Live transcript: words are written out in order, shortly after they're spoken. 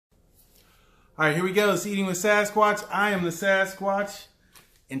All right, here we go. It's Eating with Sasquatch. I am the Sasquatch.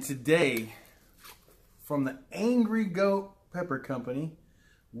 And today, from the Angry Goat Pepper Company,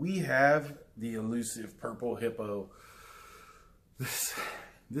 we have the elusive purple hippo.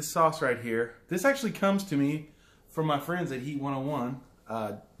 This sauce right here, this actually comes to me from my friends at Heat 101.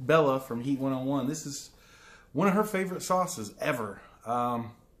 Bella from Heat 101. This is one of her favorite sauces ever. I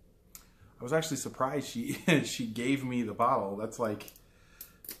was actually surprised she gave me the bottle. That's like,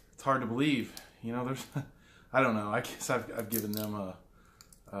 it's hard to believe. You know, there's, I don't know. I guess I've given them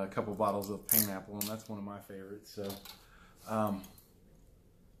a couple bottles of pineapple, and that's one of my favorites. So,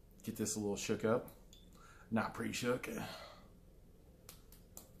 get this a little shook up. Not pre-shook.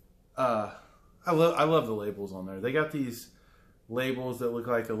 I love the labels on there. They got these labels that look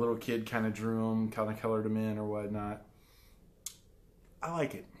like a little kid kind of drew them, kind of colored them in or whatnot. I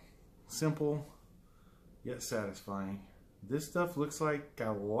like it. Simple, yet satisfying. This stuff looks like got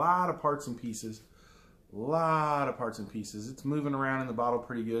a lot of parts and pieces. It's moving around in the bottle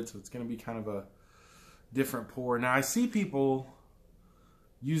pretty good, so it's going to be kind of a different pour. Now, I see people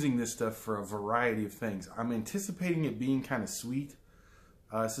using this stuff for a variety of things. I'm anticipating it being kind of sweet.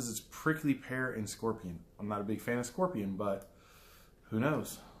 It says it's prickly pear and scorpion. I'm not a big fan of scorpion, but who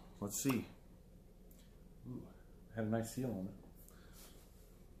knows? Let's see. Ooh, had a nice seal on it.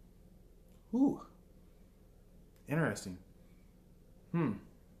 Ooh, interesting.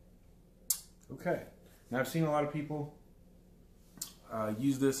 Okay. Now I've seen a lot of people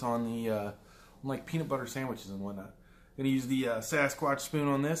use this on the on like peanut butter sandwiches and whatnot. I'm gonna use the Sasquatch spoon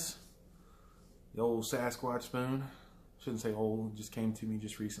on this. The old Sasquatch spoon. Shouldn't say old. It just came to me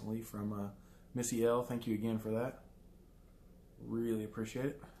just recently from Missy L. Thank you again for that. Really appreciate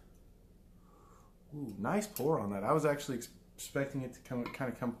it. Ooh, nice pour on that. I was actually expecting it to kind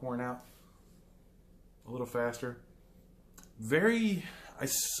of come pouring out a little faster. Very,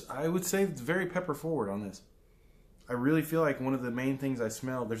 I would say it's very pepper forward on this. I really feel like one of the main things I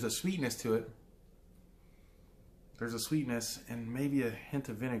smell, there's a sweetness to it. There's a sweetness and maybe a hint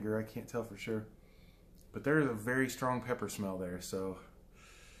of vinegar. I can't tell for sure. But there is a very strong pepper smell there. So,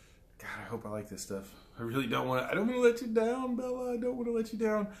 God, I hope I like this stuff. I really don't want to, I don't want to let you down, Bella. I don't want to let you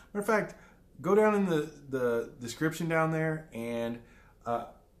down. Matter of fact, go down in the description down there and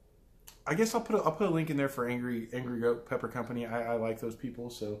I guess I'll put a link in there for Angry Goat Pepper Company. I like those people,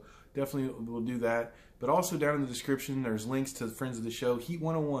 so definitely we'll do that. But also down in the description, there's links to the friends of the show, Heat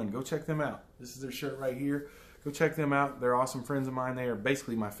 101. Go check them out. This is their shirt right here. Go check them out. They're awesome friends of mine. They are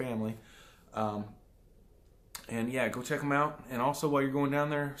basically my family. And yeah, go check them out. And also while you're going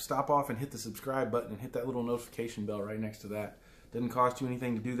down there, stop off and hit the subscribe button and hit that little notification bell right next to that. Doesn't cost you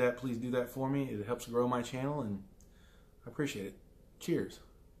anything to do that. Please do that for me. It helps grow my channel, and I appreciate it. Cheers.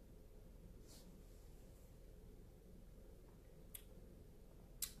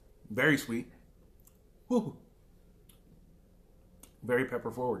 Very sweet. Woo. Very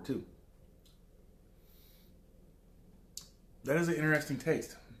pepper forward too. That is an interesting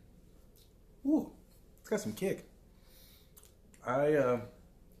taste. Ooh, it's got some kick. I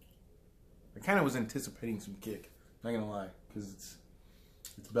kind of was anticipating some kick. Not gonna lie, because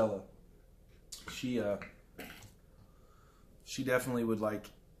it's Bella. She definitely would like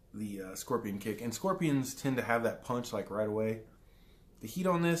the scorpion kick, and scorpions tend to have that punch like right away. The heat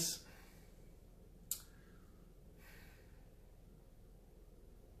on this,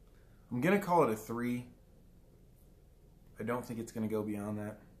 I'm going to call it a 3. I don't think it's going to go beyond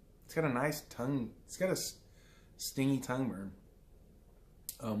that. It's got a nice tongue. It's got a stingy tongue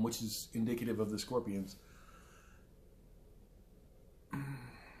burn, which is indicative of the scorpions. A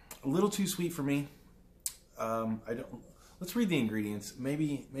little too sweet for me. Let's read the ingredients.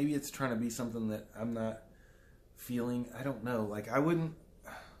 Maybe it's trying to be something that I'm not feeling. I don't know. Like, I wouldn't.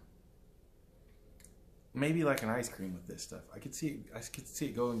 Maybe like an ice cream with this stuff. I could see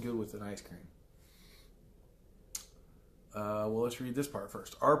it going good with an ice cream. Well, let's read this part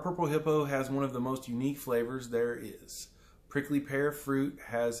first. Our purple hippo has one of the most unique flavors there is. Prickly pear fruit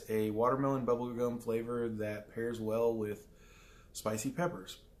has a watermelon bubblegum flavor that pairs well with spicy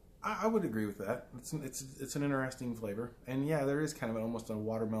peppers. I would agree with that. It's an interesting flavor, and yeah, there is kind of almost a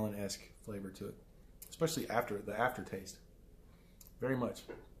watermelon-esque flavor to it, especially after the aftertaste. Very much.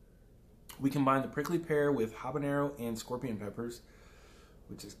 We combine the prickly pear with habanero and scorpion peppers,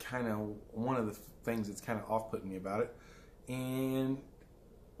 which is kind of one of the things that's kind of off-putting me about it, and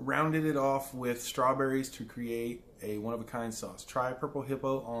rounded it off with strawberries to create a one-of-a-kind sauce. Try purple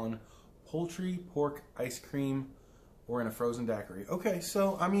hippo on poultry, pork, ice cream, or in a frozen daiquiri. Okay,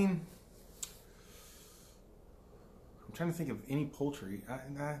 so, I mean, I'm trying to think of any poultry.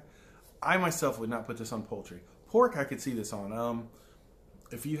 I myself would not put this on poultry. Pork, I could see this on.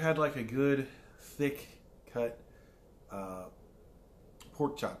 If you had like a good thick cut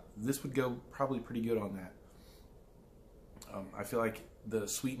pork chop. This would go probably pretty good on that. I feel like the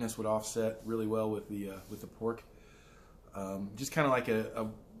sweetness would offset really well with the pork. Just kind of like a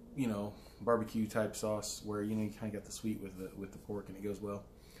you know, barbecue type sauce where, you know, you kind of got the sweet with the pork and it goes well.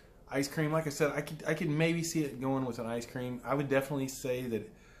 Ice cream, like I said, I could maybe see it going with an ice cream. I would definitely say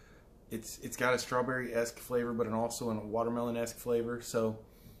that it's got a strawberry-esque flavor, but also a watermelon-esque flavor. So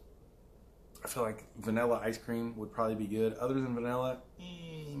I feel like vanilla ice cream would probably be good. Other than vanilla,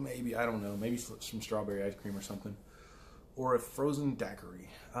 maybe, I don't know, maybe some strawberry ice cream or something, or a frozen daiquiri.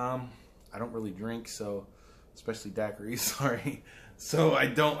 I don't really drink, so especially daiquiris. Sorry. So I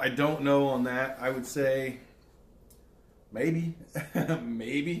don't know on that. I would say maybe,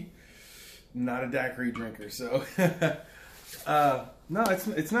 maybe. Not a daiquiri drinker, so no,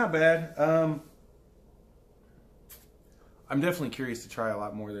 it's not bad. I'm definitely curious to try a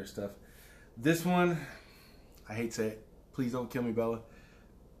lot more of their stuff. This one, I hate to say it, please don't kill me, Bella.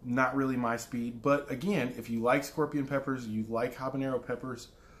 Not really my speed, but again, if you like scorpion peppers, you like habanero peppers,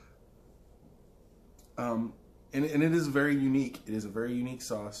 and it is very unique. It is a very unique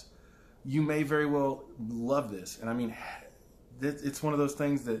sauce. You may very well love this, and I mean, it's one of those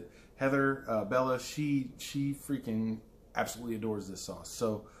things that Heather, Bella, she freaking absolutely adores this sauce.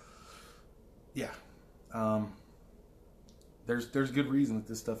 So, yeah, there's good reason that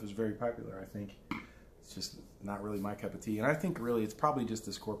this stuff is very popular. I think it's just not really my cup of tea, and I think really it's probably just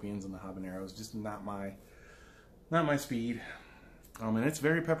the scorpions and the habaneros, just not my speed. And it's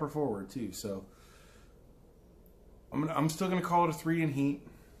very pepper forward too. So I'm still gonna call it a 3 in heat.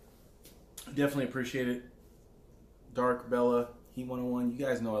 Definitely appreciate it. Dark, Bella, Heat 101, you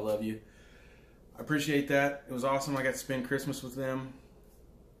guys know I love you. I appreciate that. It was awesome. I got to spend Christmas with them.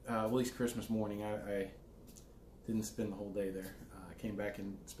 At least Christmas morning. I didn't spend the whole day there. I came back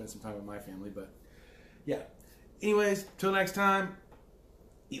and spent some time with my family. But yeah. Anyways, till next time,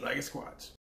 eat like a squatch.